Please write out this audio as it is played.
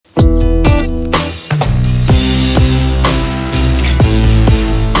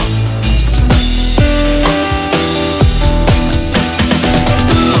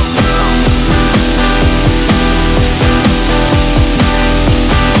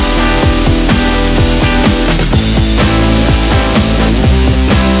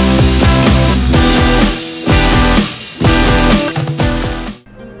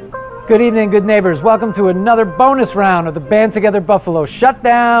Good evening, good neighbors. Welcome to another bonus round of the Band Together Buffalo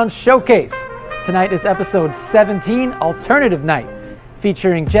Shutdown Showcase. Tonight is episode 17, Alternative Night,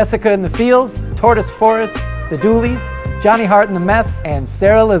 featuring Jessica in the Fields, Tortoise Forest, The Dooleys, Johnny Hart and the Mess, and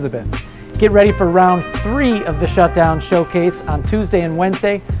Sarah Elizabeth. Get ready for round 3 of the Shutdown Showcase on Tuesday and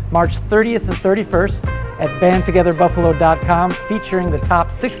Wednesday, March 30th and 31st at bandtogetherbuffalo.com, featuring the top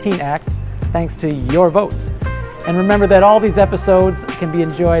 16 acts, thanks to your votes. And remember that all these episodes can be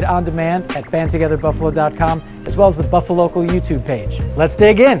enjoyed on demand at bandtogetherbuffalo.com, as well as the Buffalocal YouTube page. Let's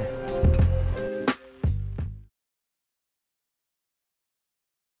dig in.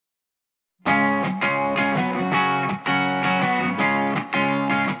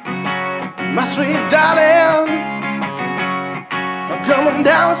 My sweet darling, I'm coming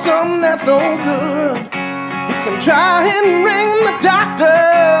down with something that's no good. You can try and ring the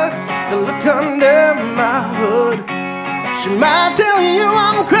doctor to look under my hood. She might tell you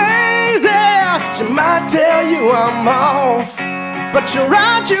I'm crazy, she might tell you I'm off, but she'll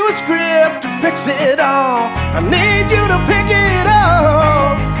write you a script to fix it all. I need you to pick it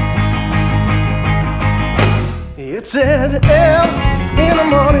up. It's at L in the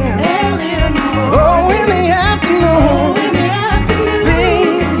morning, oh in the afternoon, B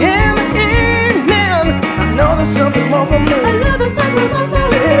in the evening. I know there's something more for me.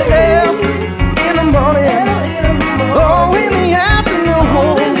 Say L in the morning, oh in the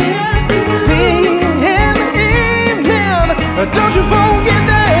afternoon, B in the evening. Don't you forget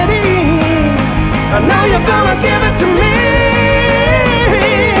that E. I know you're gonna give it to me.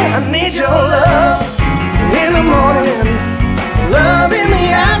 I need your love in the morning, love in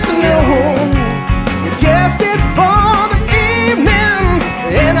the afternoon. You guessed it, for the evening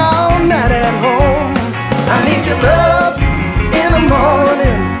and all night at home. I need your love in the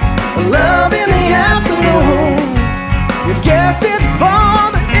morning, love in the afternoon. You guessed it,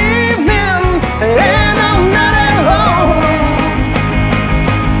 for the evening and all night at home.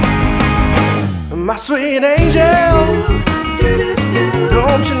 My sweet angel,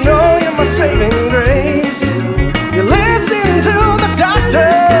 don't you know you're my saving grace? You listen to the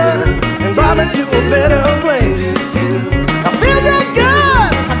doctor and brought me to a better place. I feel that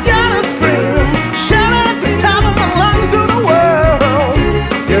good, I gotta scream, shout at the top of my lungs to the world.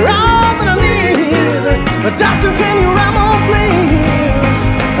 You're all that I need. Doctor, can you rhyme on,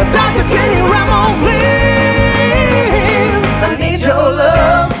 please? Doctor, can you rhyme on, please? I need your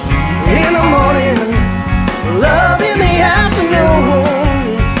love in the morning, love in the afternoon.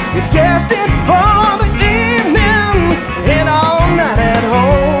 You guessed it, for the evening and all night at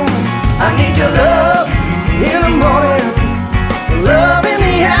home. I need your love in the morning, love in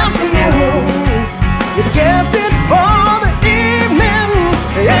the afternoon. You guessed it, for the evening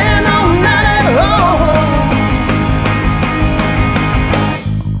and all night at home.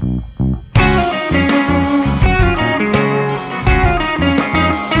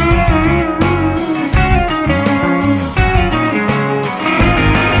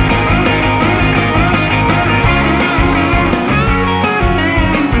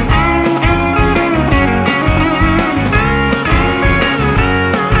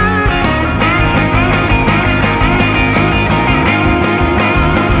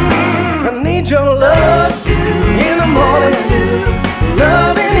 Your love in the morning,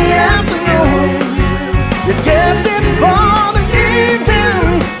 love in the afternoon. You guessed it, for the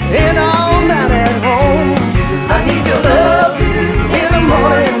evening and all night at home. I need your love in the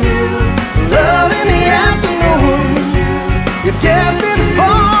morning, love in the afternoon. You guessed it,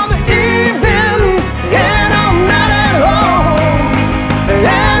 for the evening and all night at home,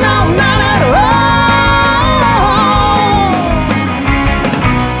 and all night at home.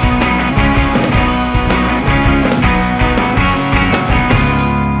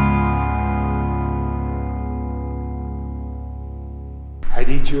 I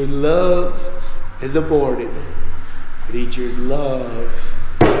need your love in the morning. I need your love.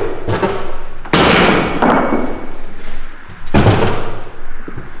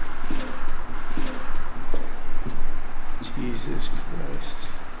 Jesus Christ.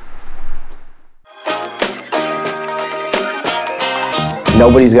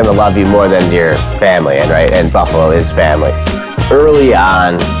 Nobody's gonna love you more than your family, and Buffalo is family. Early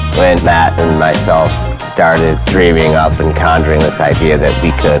on, when Matt and myself started dreaming up and conjuring this idea that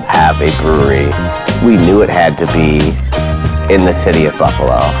we could have a brewery, we knew it had to be in the city of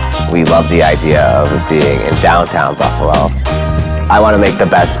Buffalo. We loved the idea of it being in downtown Buffalo. I want to make the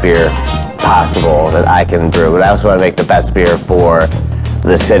best beer possible that I can brew, but I also want to make the best beer for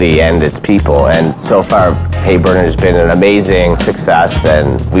the city and its people. And so far, Hay Burner has been an amazing success,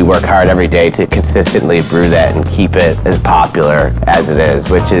 and we work hard every day to consistently brew that and keep it as popular as it is,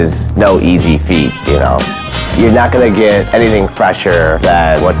 which is no easy feat, you know. You're not going to get anything fresher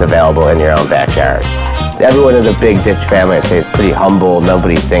than what's available in your own backyard. Everyone in the Big Ditch family, I'd say, is pretty humble.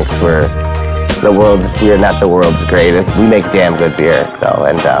 Nobody thinks we are not the world's greatest. We make damn good beer, though,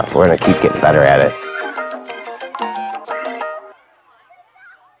 and we're going to keep getting better at it.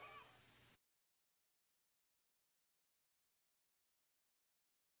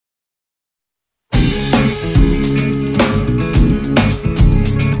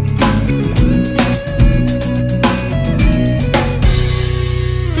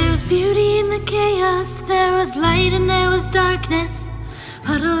 There was light and there was darkness,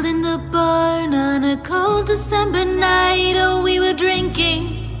 huddled in the barn on a cold December night. Oh, we were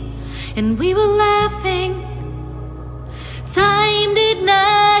drinking and we were laughing. Time did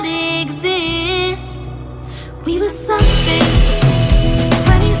not exist. We were something,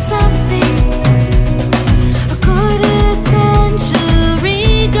 20-something, a quarter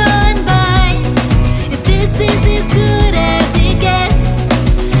century gone by. If this is as good as it gets,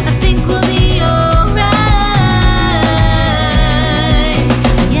 I think we'll be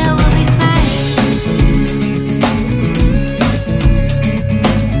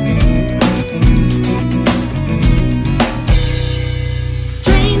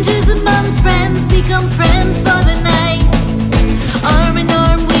become friends for the night. Arm in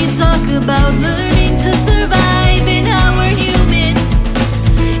arm we talk about learning to survive and how we're human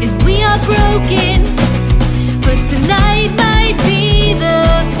and we are broken, but tonight might be the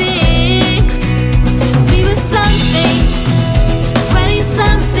fix. We were something,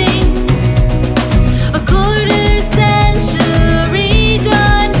 20-something, a quarter century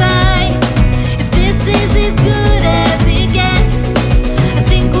gone by. If this is as good as it gets, I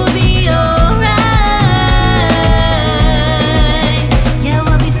think we'll be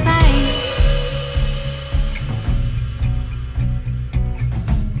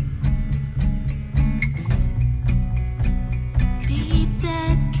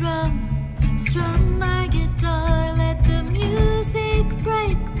strum my guitar, let the music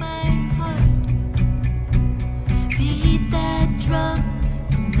break my heart. Beat that drum,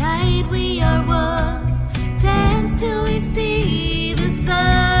 tonight we are one. Dance till we see the sun.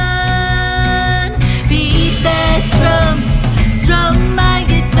 Beat that drum, strum my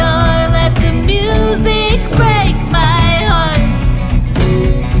guitar, let the music break my heart.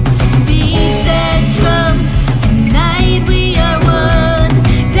 Beat that drum, tonight we are one.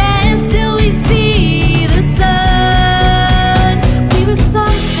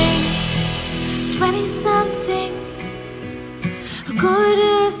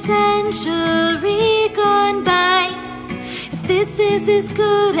 Quarter century gone by. If this is as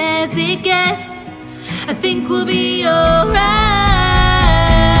good as it gets, I think we'll be alright.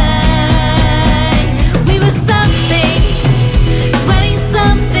 We were something,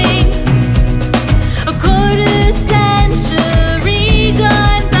 20-something, a quarter century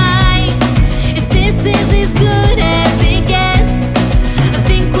gone by. If this is as good as it gets, I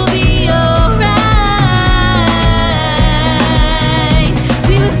think we'll be alright.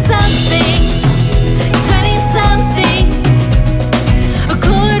 Something, 20-something, a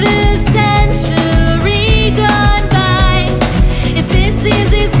quarter century gone by. If this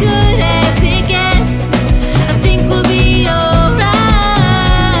is as good as it gets, I think we'll be alright.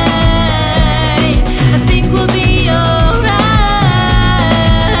 I think we'll be alright.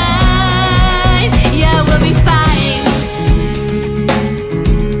 Yeah, we'll be fine.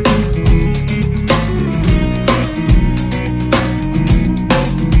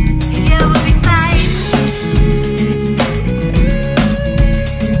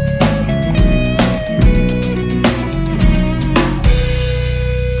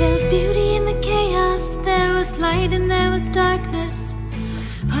 Beauty in the chaos, there was light and there was darkness,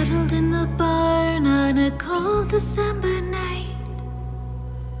 huddled in the barn on a cold December night.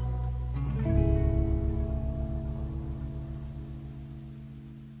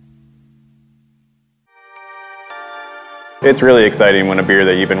 It's really exciting when a beer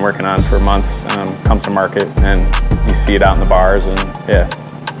that you've been working on for months comes to market and you see it out in the bars, and yeah,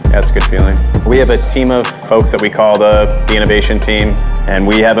 it's a good feeling. We have a team of folks that we call the innovation team, and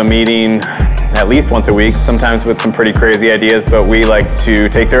we have a meeting at least once a week, sometimes with some pretty crazy ideas, but we like to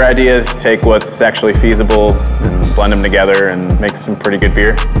take their ideas, take what's actually feasible, and blend them together and make some pretty good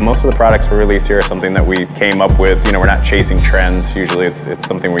beer. Most of the products we release here are something that we came up with. You know, we're not chasing trends. Usually it's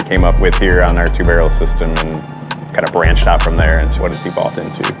something we came up with here on our 2-barrel system and kind of branched out from there into what it's evolved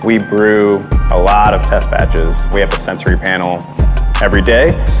into. We brew a lot of test batches. We have a sensory panel every day.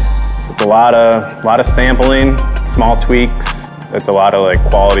 So it's a lot of sampling, small tweaks. It's a lot of like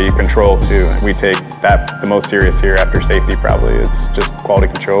quality control too. We take that the most serious here after safety probably is just quality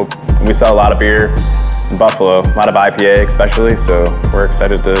control. And we sell a lot of beer in Buffalo, a lot of IPA especially, so we're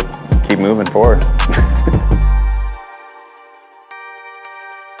excited to keep moving forward.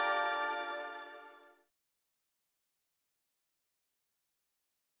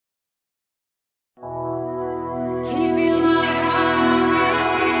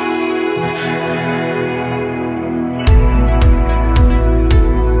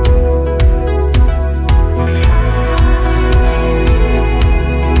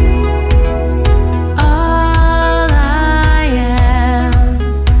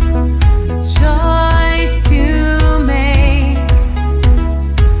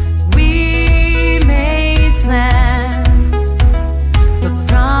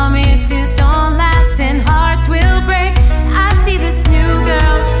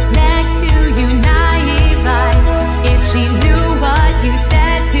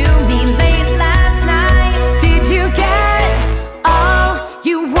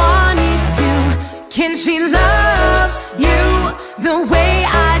 Can she love you the way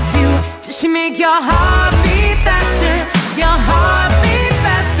I do? Does she make your heart beat faster? Your heart beat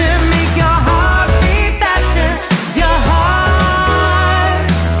faster. Make your heart beat faster. Your heart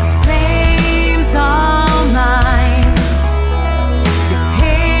claims all mine. Your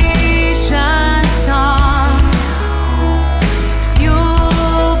patience gone.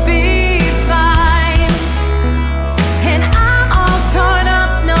 You'll be fine. And I'm all torn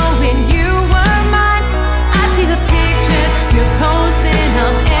up knowing you were mine. I see the pictures you're posting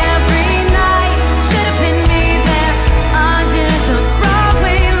up every night. Should have been me there under those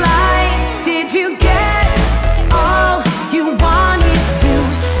Broadway lights. Did you get all you wanted to?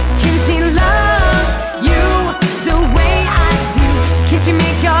 Can she love you the way I do? Can she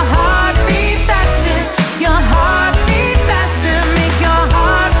make your heart beat faster? Your heart beat faster. Make your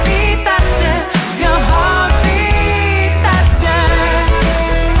heart beat faster. Your heart beat faster.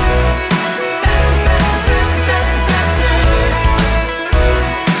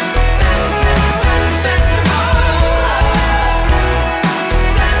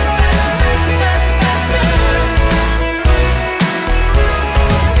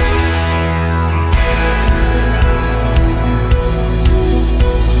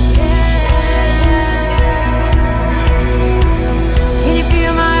 Can you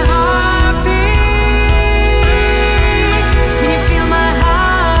feel my heartbeat? Can you feel my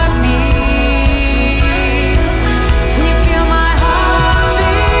heartbeat? Can you feel my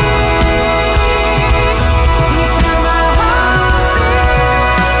heartbeat? Can you feel my heartbeat?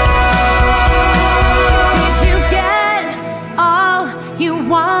 Did you get all you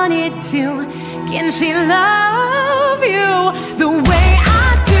wanted to? Can she love you the way I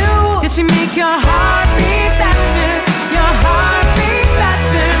do? Did she make your heart beat faster? Your heart beat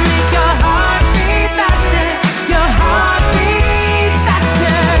faster. Make your heart beat faster. Your heart beat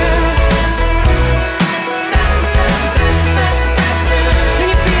faster. Can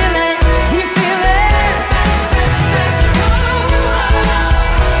you feel it? Can you feel it?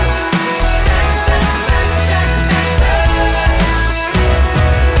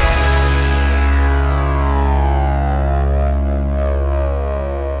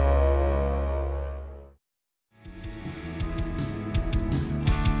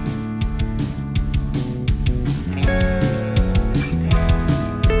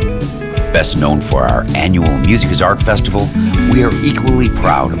 Best known for our annual Music is Art Festival, we are equally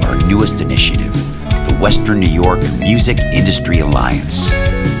proud of our newest initiative, the Western New York Music Industry Alliance.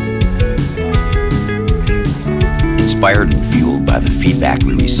 Inspired and fueled by the feedback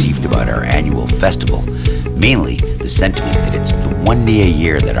we received about our annual festival, mainly the sentiment that it's the one day a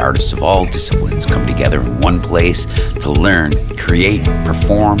year that artists of all disciplines come together in one place to learn, create,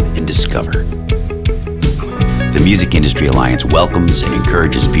 perform, and discover. The Music Industry Alliance welcomes and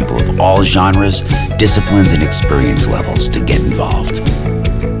encourages people of all genres, disciplines, and experience levels to get involved.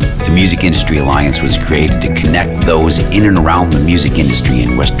 The Music Industry Alliance was created to connect those in and around the music industry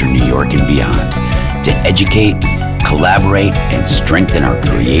in Western New York and beyond, to educate, collaborate, and strengthen our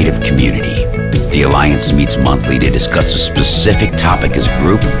creative community. The Alliance meets monthly to discuss a specific topic as a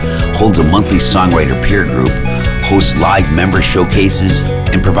group, holds a monthly songwriter peer group, hosts live member showcases,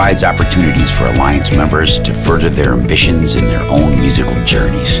 and provides opportunities for Alliance members to further their ambitions in their own musical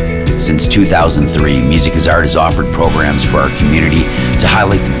journeys. Since 2003, Music is Art has offered programs for our community to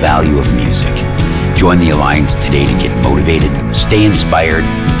highlight the value of music. Join the Alliance today to get motivated, stay inspired,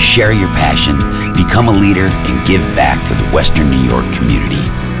 share your passion, become a leader, and give back to the Western New York community.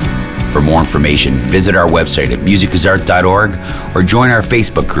 For more information, visit our website at musicasart.org or join our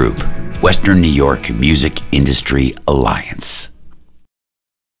Facebook group, Western New York Music Industry Alliance.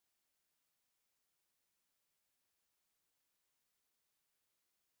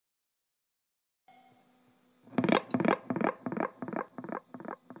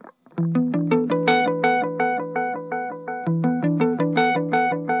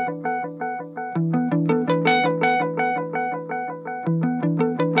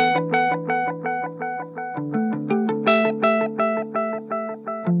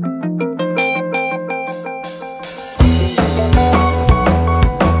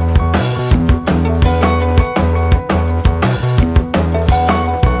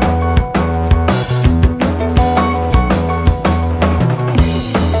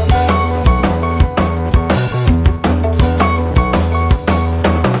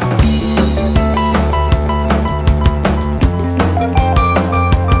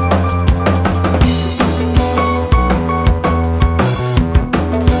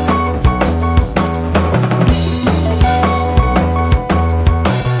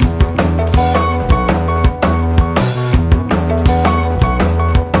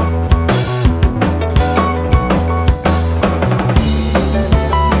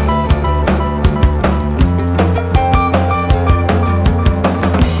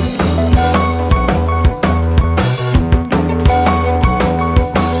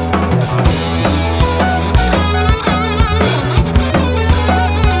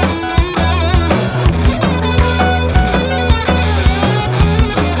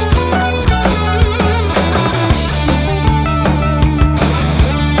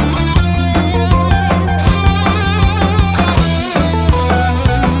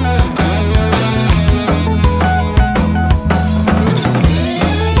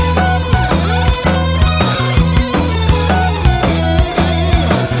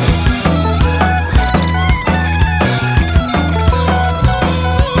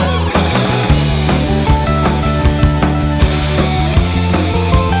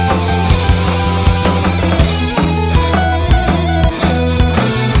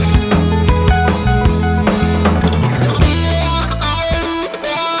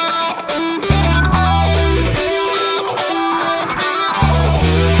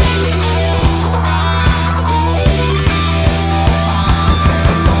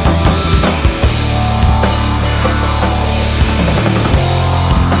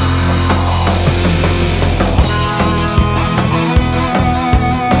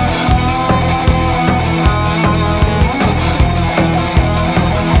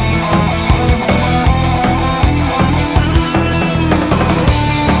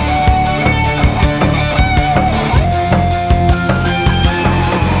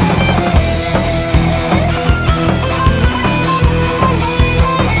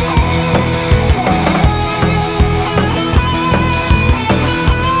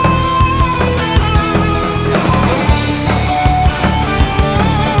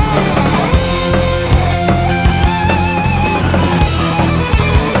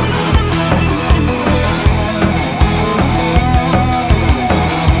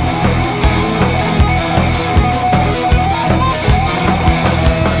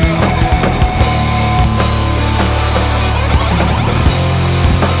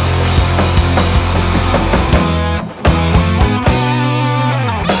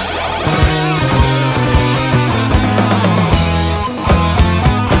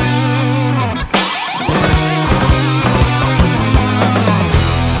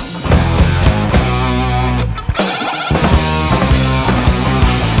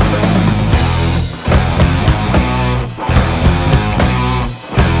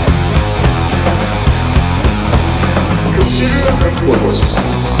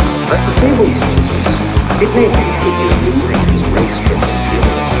 It may be he is losing his race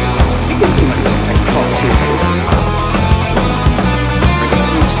consciousness. He can see and talk to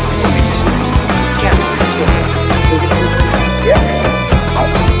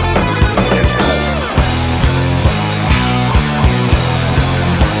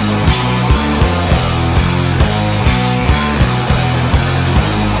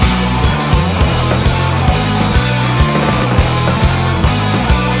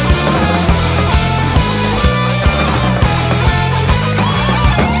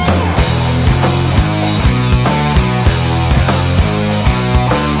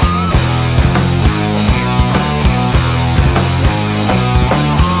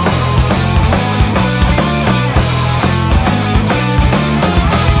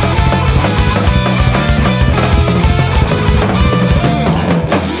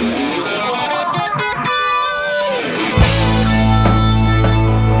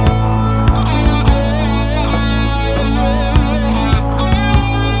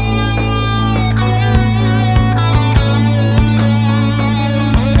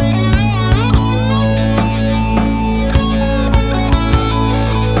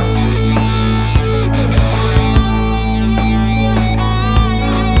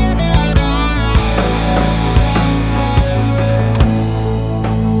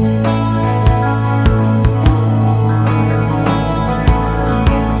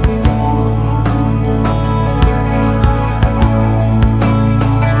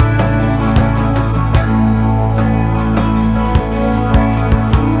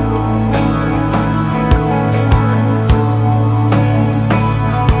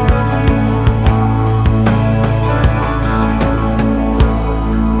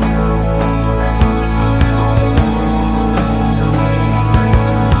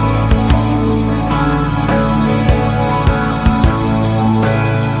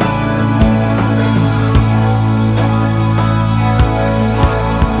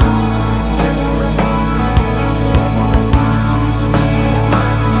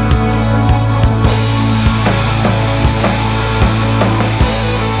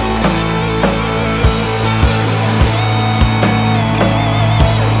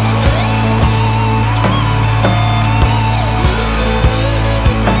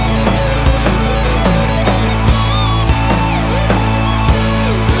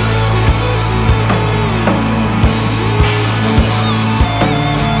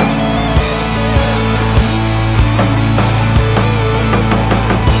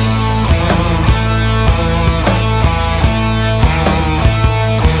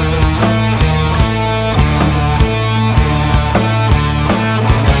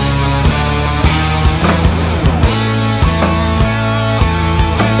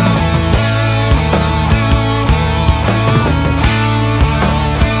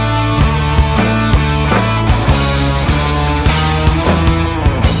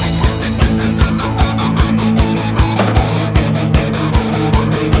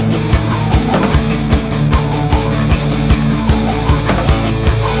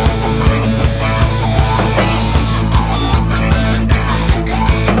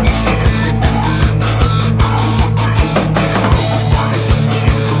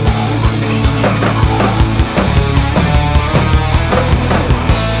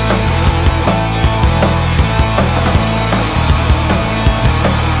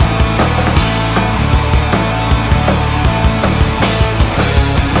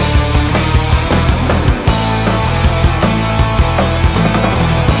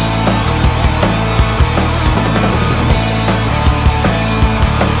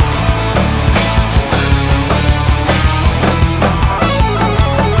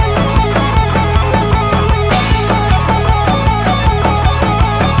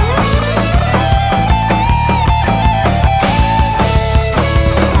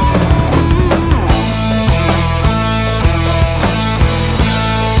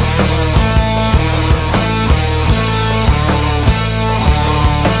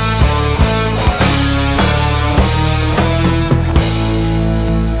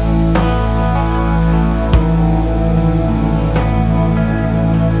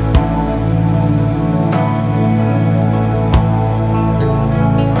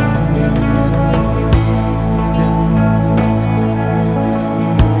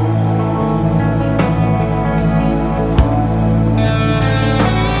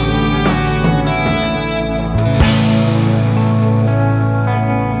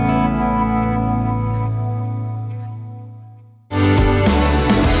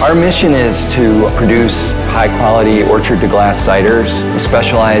Our mission is to produce high-quality orchard-to-glass ciders. We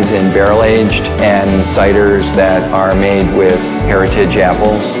specialize in barrel-aged and ciders that are made with heritage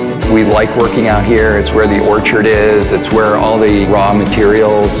apples. We like working out here. It's where the orchard is. It's where all the raw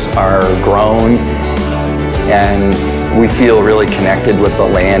materials are grown. And we feel really connected with the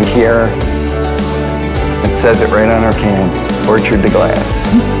land here. It says it right on our can, orchard to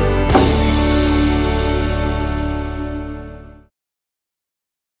glass.